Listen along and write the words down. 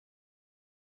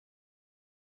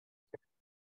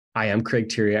Hi, I'm Craig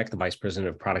Theriac, the Vice President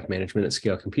of Product Management at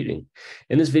Scale Computing.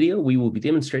 In this video, we will be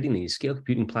demonstrating the Scale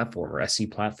Computing Platform, or SC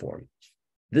Platform.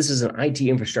 This is an IT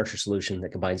infrastructure solution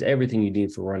that combines everything you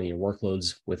need for running your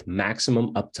workloads with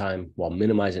maximum uptime while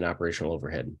minimizing operational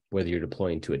overhead, whether you're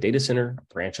deploying to a data center,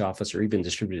 branch office, or even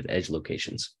distributed edge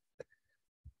locations.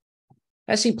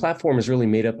 SC Platform is really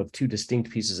made up of two distinct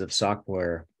pieces of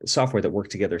software that work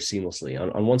together seamlessly.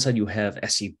 On one side, you have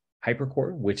SC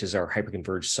Hypercore, which is our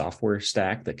hyperconverged software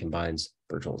stack that combines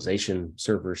virtualization,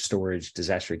 server storage,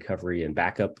 disaster recovery, and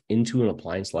backup into an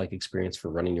appliance-like experience for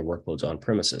running your workloads on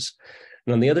premises.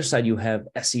 And on the other side, you have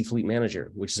SC Fleet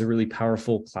Manager, which is a really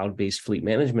powerful cloud-based fleet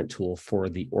management tool for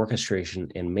the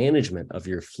orchestration and management of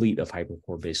your fleet of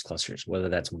hypercore-based clusters, whether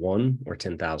that's 1 or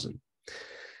 10,000.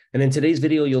 And in today's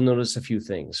video, you'll notice a few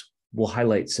things. We'll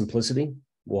highlight simplicity,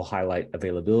 we'll highlight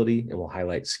availability, and we'll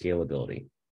highlight scalability.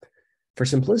 For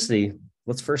simplicity,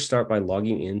 let's first start by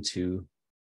logging into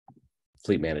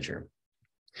Fleet Manager.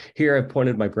 Here, I've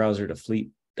pointed my browser to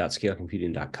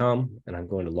fleet.scalecomputing.com, and I'm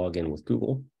going to log in with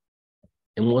Google.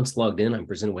 And once logged in, I'm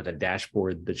presented with a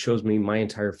dashboard that shows me my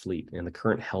entire fleet and the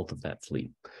current health of that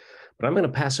fleet. But I'm going to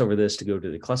pass over this to go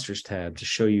to the Clusters tab to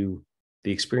show you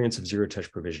the experience of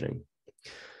zero-touch provisioning.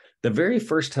 The very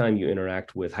first time you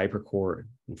interact with Hypercore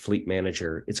and Fleet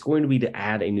Manager, it's going to be to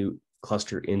add a new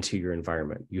cluster into your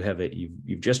environment.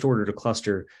 You've just ordered a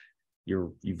cluster,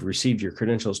 you've received your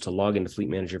credentials to log into Fleet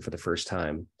Manager for the first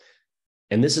time.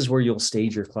 And this is where you'll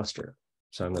stage your cluster.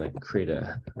 So I'm going to create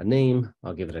a name,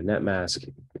 I'll give it a net mask,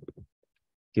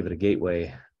 give it a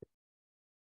gateway.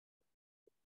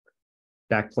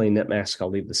 Backplane net mask, I'll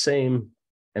leave the same,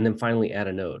 and then finally add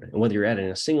a node. And whether you're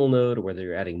adding a single node or whether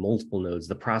you're adding multiple nodes,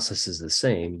 the process is the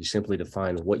same. You simply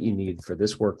define what you need for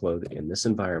this workload in this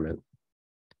environment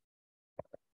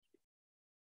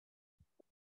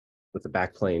with the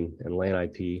backplane and LAN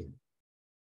IP.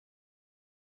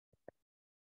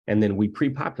 And then we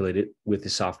pre-populate it with the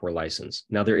software license.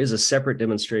 Now, there is a separate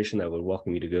demonstration that I would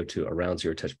welcome you to go to around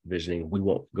zero-touch provisioning. We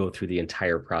won't go through the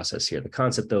entire process here. The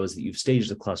concept, though, is that you've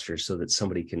staged the cluster so that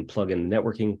somebody can plug in the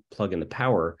networking, plug in the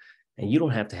power, and you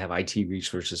don't have to have IT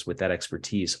resources with that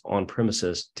expertise on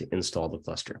premises to install the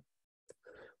cluster.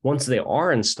 Once they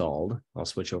are installed, I'll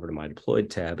switch over to my deployed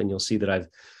tab, and you'll see that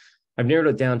I've narrowed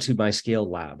it down to my scaled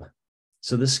lab.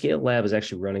 So this scaled lab is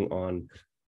actually running on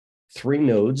 3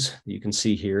 nodes that you can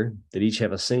see here that each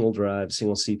have a single drive,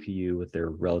 single CPU with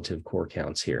their relative core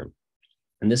counts here.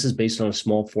 And this is based on a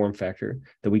small form factor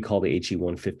that we call the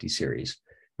HE150 series.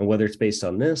 And whether it's based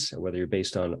on this or whether you're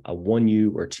based on a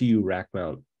 1U or 2U rack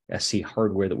mount SC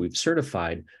hardware that we've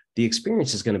certified, the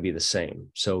experience is going to be the same.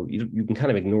 So you can kind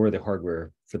of ignore the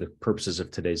hardware for the purposes of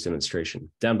today's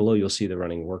demonstration. Down below, you'll see the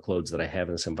running workloads that I have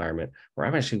in this environment, where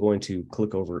I'm actually going to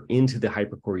click over into the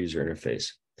Hypercore user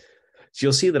interface. So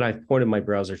you'll see that I've pointed my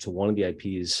browser to one of the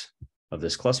IPs of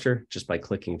this cluster just by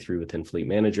clicking through within Fleet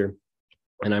Manager,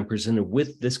 and I'm presented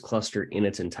with this cluster in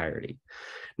its entirety.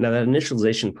 Now, that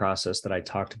initialization process that I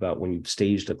talked about when you've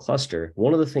staged a cluster,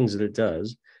 one of the things that it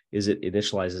does is it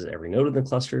initializes every node in the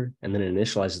cluster, and then it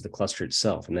initializes the cluster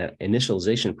itself. And that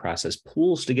initialization process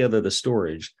pulls together the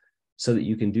storage so that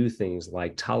you can do things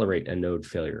like tolerate a node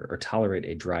failure or tolerate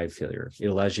a drive failure. It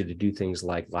allows you to do things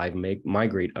like live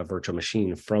migrate a virtual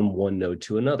machine from one node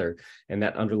to another. And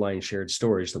that underlying shared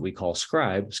storage that we call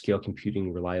Scribe, Scale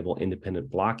Computing Reliable Independent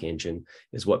Block Engine,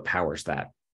 is what powers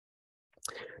that.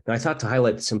 Now, I thought to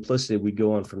highlight the simplicity, we'd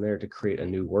go on from there to create a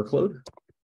new workload.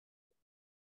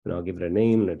 And I'll give it a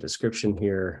name and a description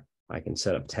here. I can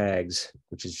set up tags,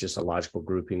 which is just a logical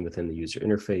grouping within the user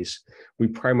interface. We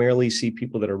primarily see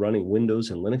people that are running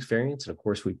Windows and Linux variants. And of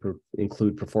course, we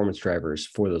include performance drivers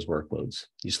for those workloads.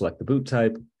 You select the boot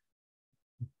type,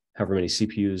 however many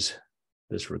CPUs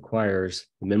this requires,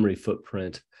 the memory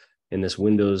footprint. In this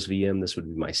Windows VM, this would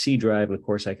be my C drive. And of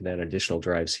course, I can add additional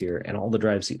drives here. And all the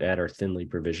drives you add are thinly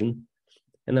provisioned.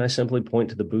 And then I simply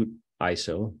point to the boot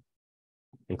ISO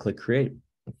and click Create.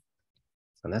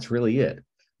 And that's really it.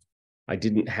 I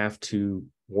didn't have to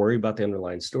worry about the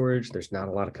underlying storage. There's not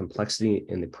a lot of complexity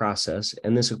in the process.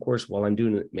 And this, of course, while I'm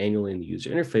doing it manually in the user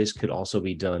interface, could also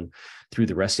be done through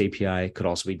the REST API, could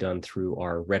also be done through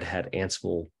our Red Hat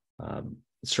Ansible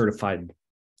certified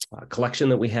collection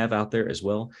that we have out there as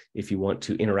well, if you want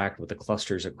to interact with the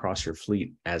clusters across your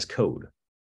fleet as code.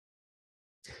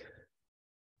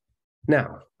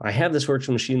 Now, I have this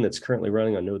virtual machine that's currently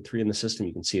running on node 3 in the system.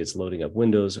 You can see it's loading up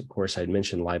Windows. Of course, I'd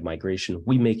mentioned live migration.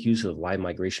 We make use of live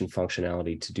migration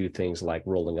functionality to do things like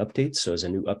rolling updates. So as a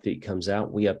new update comes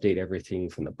out, we update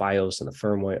everything from the BIOS and the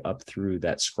firmware up through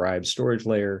that Scribe storage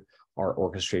layer, our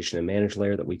orchestration and manage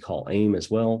layer that we call AIM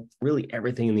as well, really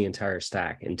everything in the entire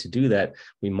stack. And to do that,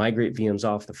 we migrate VMs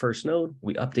off the first node,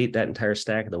 we update that entire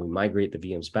stack, and then we migrate the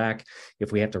VMs back.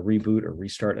 If we have to reboot or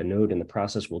restart a node in the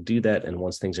process, we'll do that. And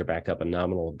once things are back up and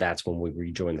nominal, that's when we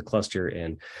rejoin the cluster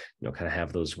and kind of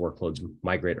have those workloads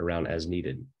migrate around as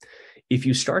needed. If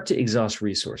you start to exhaust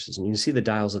resources, and you can see the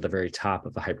dials at the very top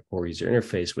of the Hypercore user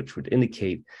interface, which would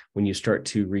indicate when you start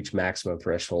to reach maximum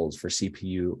thresholds for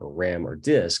CPU or RAM or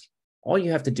disk, all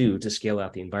you have to do to scale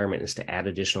out the environment is to add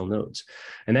additional nodes.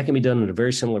 And that can be done in a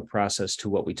very similar process to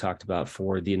what we talked about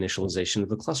for the initialization of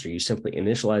the cluster. You simply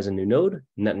initialize a new node,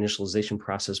 and that initialization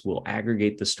process will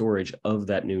aggregate the storage of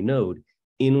that new node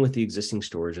in with the existing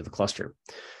storage of the cluster.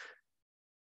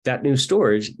 That new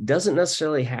storage doesn't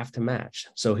necessarily have to match.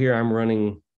 So here I'm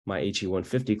running my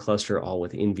HE150 cluster all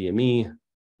with NVMe,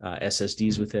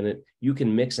 SSDs within it. You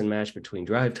can mix and match between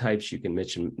drive types. You can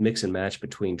mix and match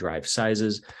between drive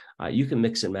sizes. You can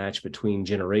mix and match between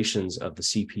generations of the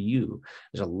CPU.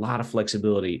 There's a lot of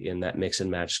flexibility in that mix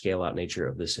and match scale out nature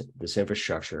of this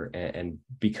infrastructure. And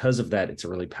because of that, it's a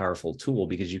really powerful tool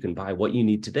because you can buy what you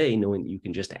need today, knowing that you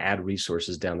can just add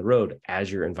resources down the road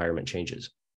as your environment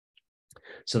changes.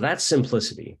 So that's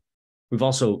simplicity. We've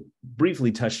also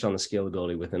briefly touched on the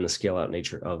scalability within the scale out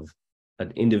nature of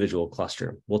an individual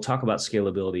cluster. We'll talk about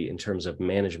scalability in terms of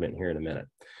management here in a minute.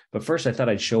 But first, I thought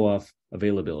I'd show off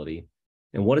availability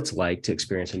and what it's like to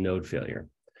experience a node failure.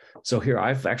 So here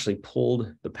I've actually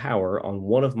pulled the power on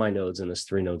one of my nodes in this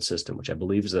 3-node system, which I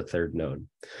believe is the 3rd node.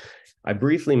 I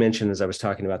briefly mentioned as I was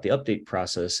talking about the update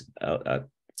process,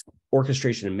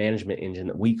 orchestration and management engine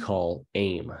that we call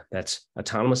AIM. That's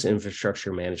Autonomous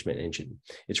Infrastructure Management Engine.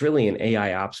 It's really an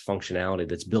AI ops functionality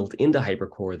that's built into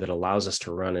Hypercore that allows us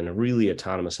to run in a really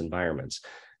autonomous environments,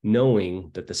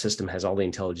 knowing that the system has all the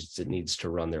intelligence it needs to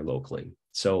run there locally.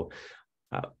 So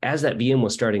as that VM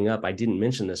was starting up, I didn't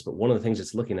mention this, but one of the things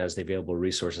it's looking at is the available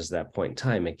resources at that point in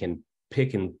time. It can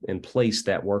pick and place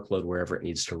that workload wherever it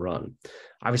needs to run.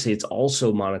 Obviously, it's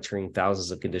also monitoring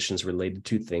thousands of conditions related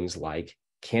to things like,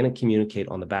 can it communicate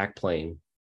on the backplane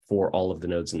for all of the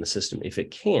nodes in the system? If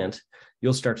it can't,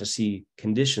 you'll start to see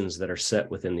conditions that are set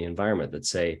within the environment that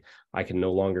say, I can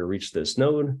no longer reach this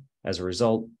node. As a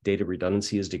result, data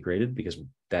redundancy is degraded because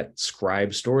that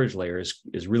scribe storage layer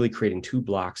is really creating 2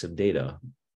 blocks of data.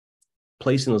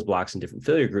 Placing those blocks in different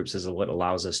failure groups is what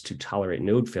allows us to tolerate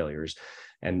node failures.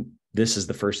 And this is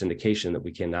the first indication that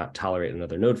we cannot tolerate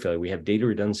another node failure. We have data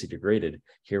redundancy degraded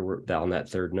here on that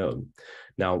 3rd node.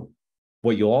 Now,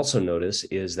 what you'll also notice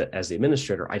is that as the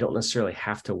administrator, I don't necessarily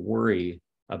have to worry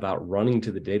about running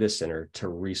to the data center to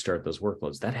restart those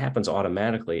workloads. That happens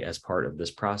automatically as part of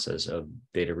this process of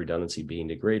data redundancy being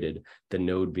degraded, the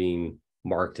node being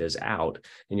marked as out,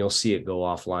 and you'll see it go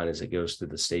offline as it goes through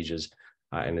the stages.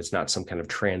 And it's not some kind of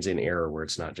transient error where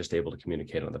it's not just able to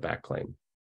communicate on the backplane.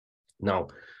 Now,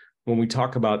 when we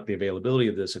talk about the availability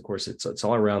of this, of course, it's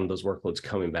all around those workloads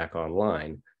coming back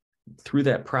online. Through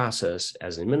that process,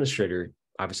 as an administrator,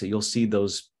 obviously you'll see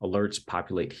those alerts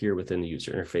populate here within the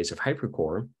user interface of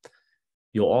Hypercore.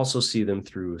 You'll also see them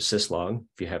through syslog.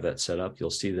 If you have that set up, you'll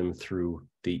see them through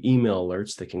the email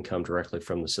alerts that can come directly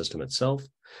from the system itself.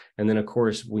 And then, of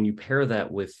course, when you pair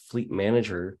that with Fleet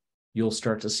Manager, you'll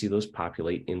start to see those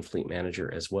populate in Fleet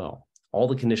Manager as well. All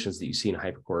the conditions that you see in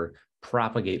Hypercore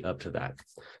propagate up to that.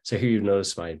 So here you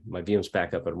notice my VM's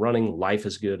back up and running. Life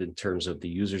is good in terms of the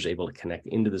users able to connect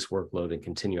into this workload and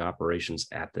continue operations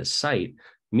at this site.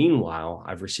 Meanwhile,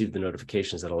 I've received the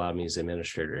notifications that allow me as the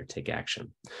administrator to take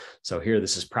action. So here,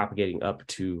 this is propagating up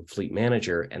to Fleet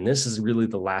Manager. And this is really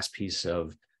the last piece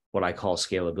of what I call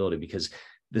scalability, because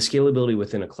the scalability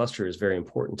within a cluster is very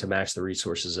important to match the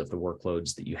resources of the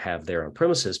workloads that you have there on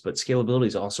premises, but scalability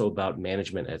is also about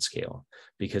management at scale,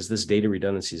 because this data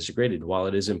redundancy is degraded. While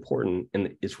it is important,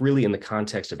 and it's really in the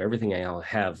context of everything I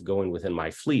have going within my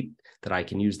fleet, that I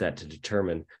can use that to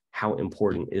determine how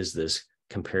important is this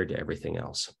compared to everything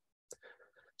else.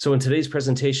 So in today's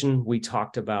presentation, we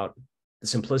talked about the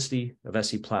simplicity of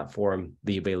SE Platform,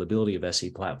 the availability of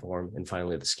SE Platform, and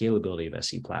finally, the scalability of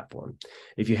SE Platform.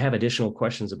 If you have additional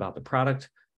questions about the product,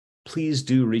 please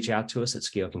do reach out to us at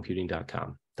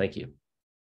scalecomputing.com. Thank you.